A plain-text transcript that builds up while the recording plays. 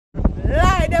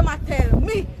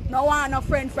no want no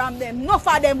friend from them. Enough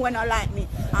of them when not like me.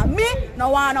 And me, no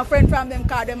want no friend from them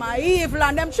because them are evil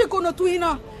and them trick no twin.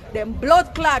 Them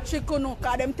blood clot trick no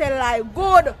because them tell lie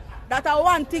good. That's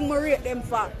one thing me rate them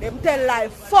for. Them tell lie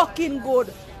fucking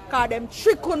good. Because them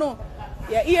trick no.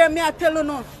 You hear me I tell you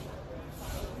no.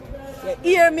 You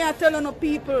hear me I tell you no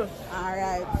people.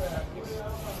 Alright.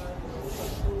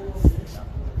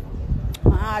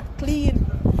 My heart clean.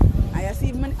 And you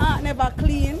see my heart never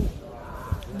clean.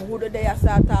 Who do they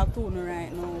start talk to me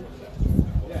right now?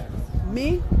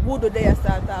 Me? Who do they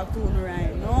start talk to me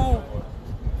right now?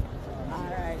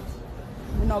 Alright.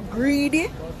 Me not greedy.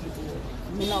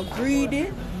 Me not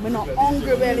greedy. Me not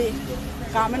hungry belly.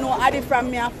 Because I know I did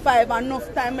from me at 5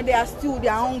 enough time I there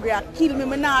studio hungry. I kill me.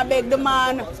 I not beg the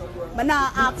man. I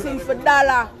not ask him for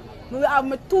 $1. I have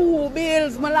my 2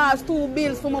 bills, my last 2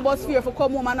 bills for my bus fare for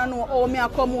come home and I know how me I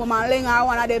come home and linger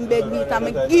one of them beg me and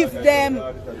I give them.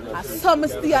 And some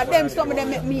stay at them, some of them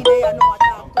make me there and know what I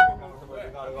talk to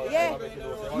them. Yeah.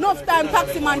 Enough time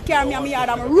taxi man carry me and me yard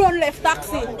and I run left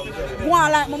taxi. Go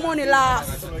on like my money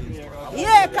last.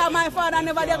 Yeah, because my father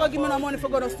never did give me no money for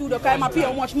go to studio because I pay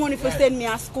how much money for send me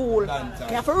to school. I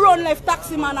have to run left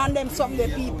taxi man and them some of the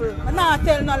people. I not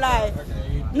tell no lie.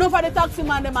 None of the taxi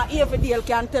man them are every deal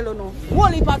can tell you no. Whole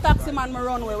heap of taxi man me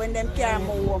run away when them carry me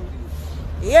home.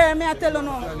 Yeah, me I tell you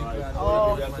no.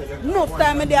 Oh, enough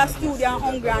time I there studio and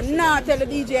hungry and now tell the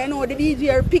DJ, I know the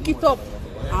DJ pick it up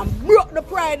and broke the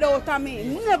pride out of me.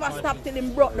 Never stop till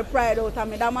him broke the pride out of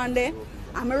me. That man there.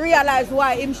 And I realize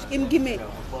why him give me.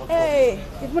 Hey,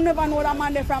 if I never know that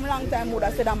man there from a long time, I would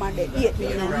have said that man there hate me.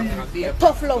 You know?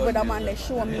 Tough love with that man there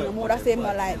show me. I would have said me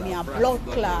like me a blood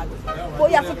clot.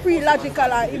 But you have to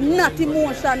pre-logical and not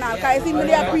emotional. Because if me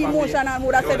there pre-emotional, I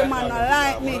would have said the man not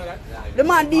like me. The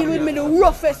man deal with me the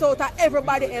roughest out of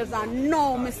everybody else and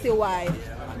now I see why.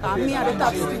 Me are the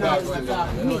top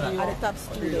student. Me are the top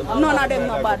student. None of them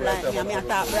no bad like me. I'm a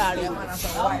top brawling.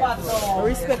 I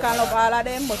respect and love all of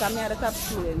them, but I'm the top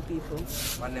student people.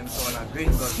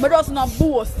 I just not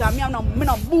boast. I'm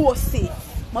not boasty.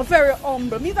 I'm very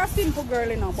humble. I'm a simple girl,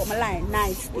 you know, but I like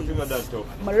nice things.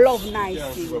 I love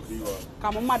nice things.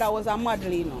 Because my mother was a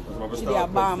model, you know. She's a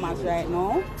Bahamas right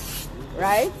now.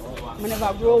 Right? I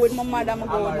never grow with my mother, I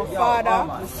go with my father,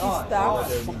 my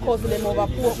sister, my cousin, them over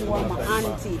Portmore, my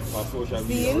auntie.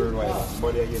 See?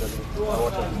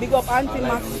 Big up Auntie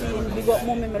Maxine, big up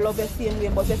mommy, I love the same way.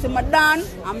 But you see my Dan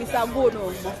and Mr.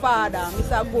 Godo, my father,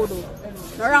 Mr.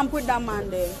 Godo. No ramp with that man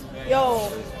there. Yo,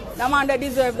 that man there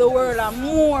deserve the world and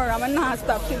more. I'm not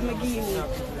stop till me give me.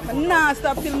 I'm not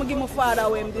stop till me give my father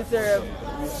what he deserve.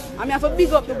 I have to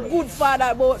big up the good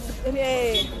father, but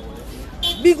hey.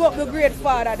 Big up the great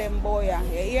father them boy.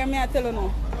 You hear me I tell you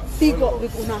now? Big up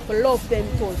because you have to love them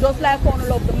too. Just like how you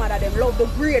love the mother them, love the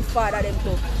great father them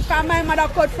too. Because my mother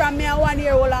cut from me 1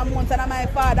 year old a month and my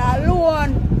father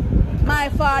alone. My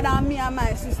father and me and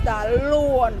my sister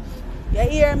alone. You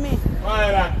hear me?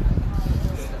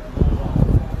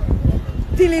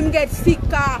 Till him get sick,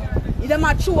 if them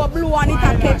a chew a blue and it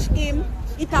a catch him,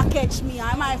 it a catch me.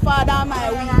 And my father and my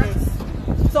weakness.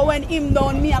 So when him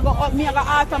down, me I go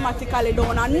automatically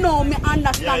down and now me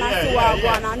understand and see what I go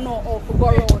and I know how to go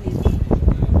around it.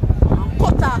 And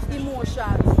cut off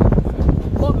emotions.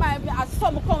 But as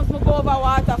some comes, me go over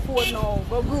Waterford now,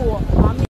 go grow up.